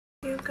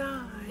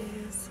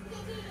guys,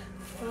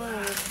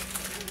 look.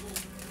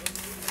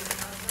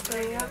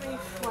 They got me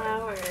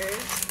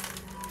flowers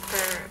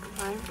for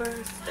my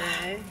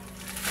birthday.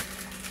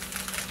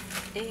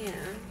 And hey,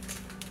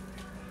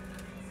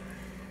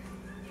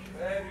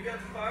 have you got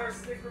the fire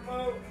stick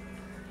remote?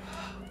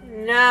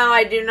 no,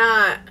 I do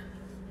not.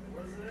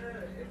 Was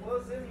it? It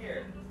was in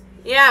here.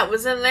 Yeah, it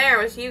was in there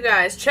with you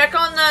guys. Check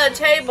on the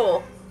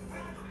table.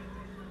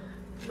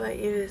 But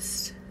you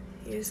just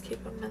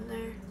keep them in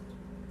there.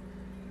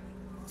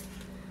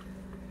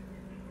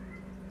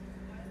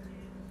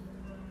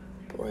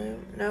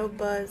 Bloom, no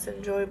buds,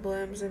 enjoy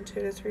blooms in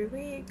 2 to 3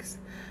 weeks.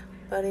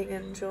 Budding,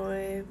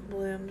 enjoy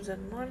blooms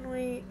in 1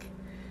 week.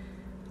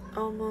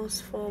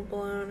 Almost full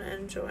blown,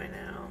 enjoy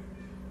now.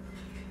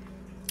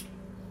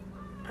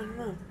 I don't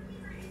know.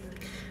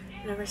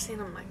 I've never seen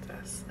them like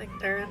this. Like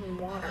they're in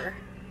water.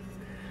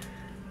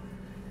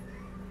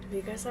 Have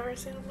you guys ever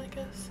seen them like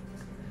this?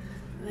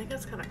 I think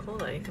that's kind of cool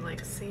that you can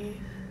like see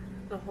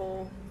the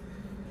whole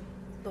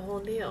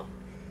deal.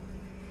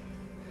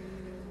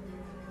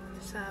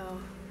 So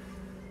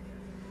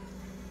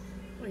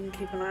we can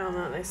keep an eye on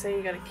that. They say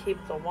you gotta keep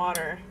the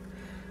water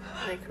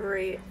like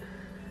right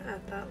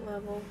at that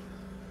level.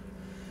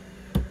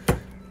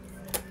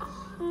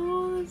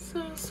 Oh, that's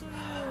so sweet.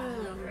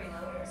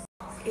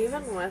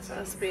 Even with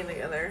us being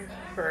together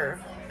for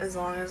as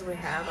long as we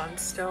have, I'm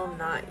still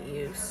not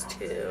used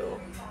to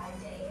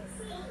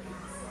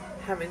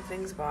having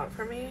things bought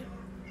for me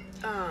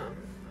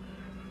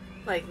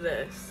like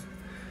this,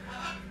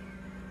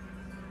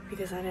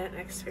 because I didn't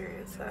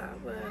experience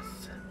that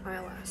with my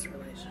last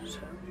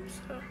relationship.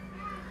 So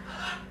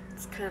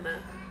it's kind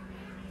of,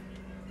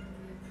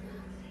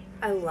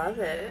 I love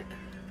it,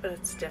 but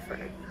it's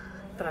different.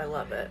 But I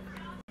love it,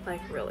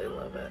 like really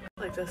love it.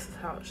 Like this is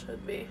how it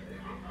should be.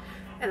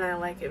 And I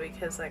like it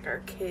because like our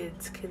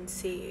kids can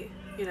see,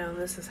 you know,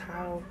 this is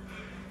how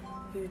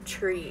you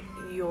treat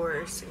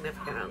your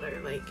significant other.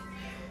 Like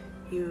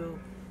you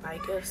buy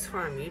gifts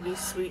for them, you be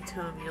sweet to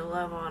them, you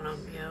love on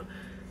them, you know,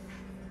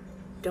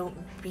 don't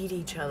beat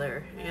each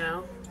other, you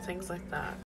know, things like that.